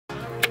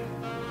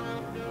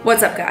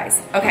What's up,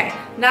 guys? Okay,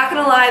 not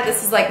gonna lie,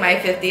 this is like my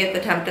 50th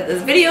attempt at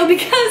this video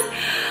because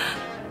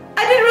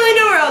I didn't really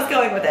know where I was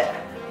going with it.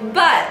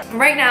 But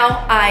right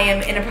now, I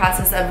am in a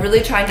process of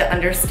really trying to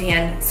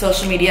understand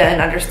social media and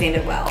understand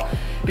it well.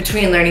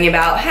 Between learning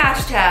about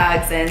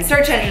hashtags and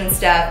search engine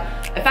stuff,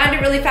 I find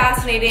it really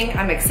fascinating.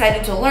 I'm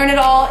excited to learn it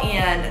all,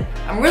 and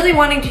I'm really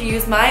wanting to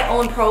use my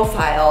own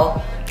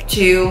profile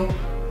to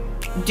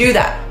do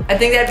that. I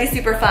think that'd be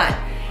super fun.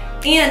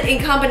 And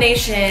in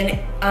combination,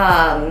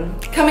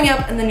 coming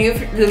up in the near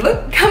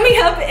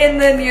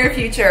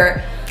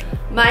future,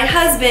 my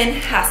husband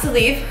has to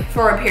leave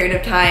for a period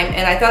of time,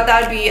 and I thought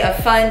that would be a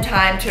fun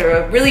time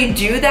to really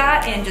do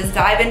that and just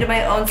dive into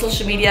my own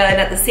social media and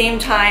at the same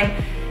time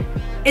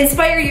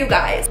inspire you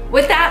guys.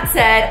 With that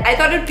said, I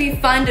thought it'd be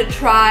fun to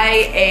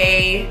try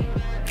a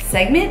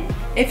segment,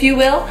 if you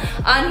will,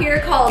 on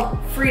here called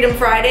Freedom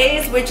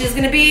Fridays, which is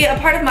gonna be a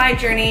part of my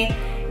journey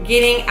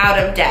getting out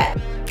of debt.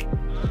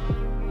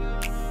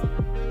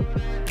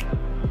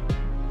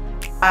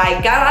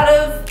 I got out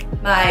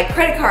of my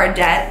credit card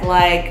debt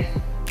like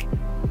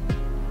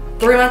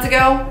 3 months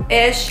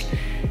ago-ish,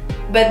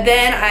 but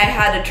then I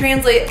had to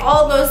translate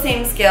all those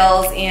same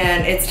skills,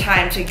 and it's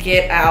time to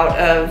get out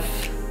of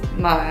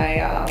my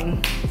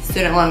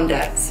student loan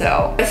debt.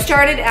 So I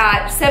started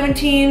at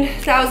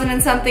 17,000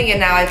 and something, and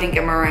now I think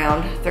I'm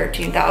around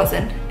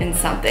 13,000 and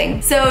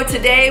something. So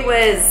today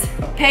was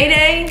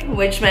payday,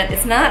 which meant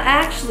it's not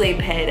actually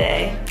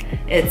payday,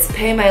 it's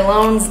pay my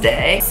loans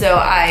day. So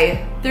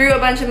I threw a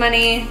bunch of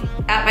money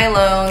at my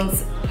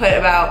loans, put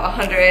about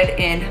 100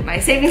 in my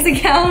savings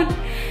account,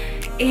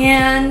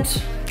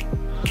 and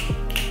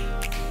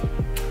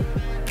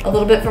a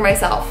little bit for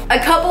myself. A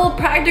couple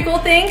practical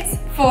things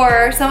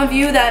for some of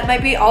you that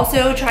might be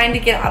also trying to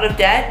get out of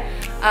debt,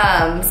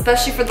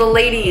 especially for the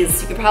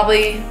ladies. You could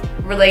probably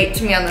relate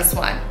to me on this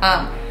one.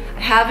 I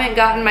haven't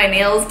gotten my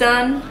nails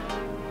done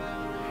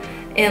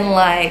in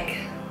like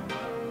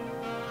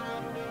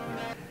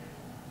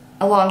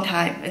a long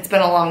time. It's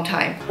been a long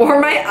time. Or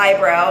my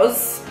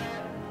eyebrows.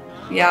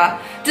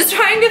 Yeah, just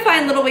trying to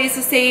find little ways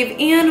to save,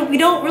 and we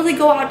don't really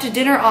go out to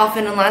dinner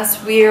often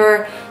unless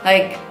we're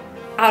like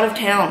out of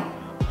town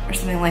or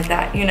something like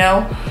that, you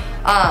know?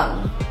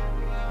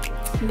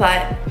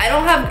 But I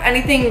don't have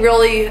anything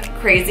really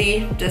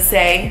crazy to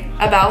say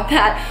about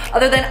that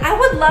other than I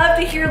would love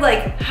to hear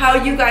like how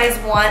you guys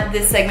want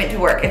this segment to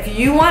work. If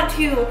you want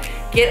to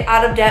get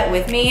out of debt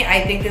with me,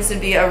 I think this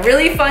would be a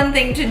really fun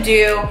thing to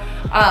do,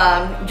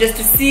 just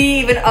to see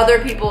even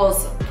other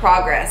people's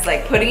progress,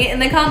 like putting it in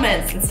the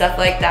comments and stuff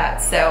like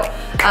that. So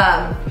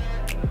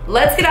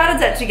let's get out of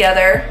debt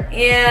together,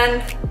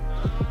 and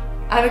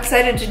I'm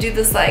excited to do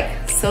this like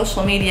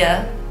social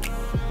media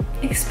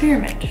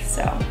experiment.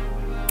 So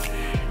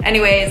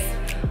anyways,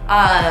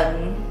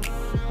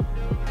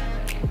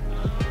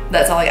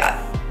 that's all I got.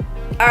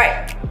 All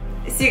right,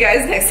 see you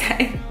guys next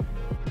time.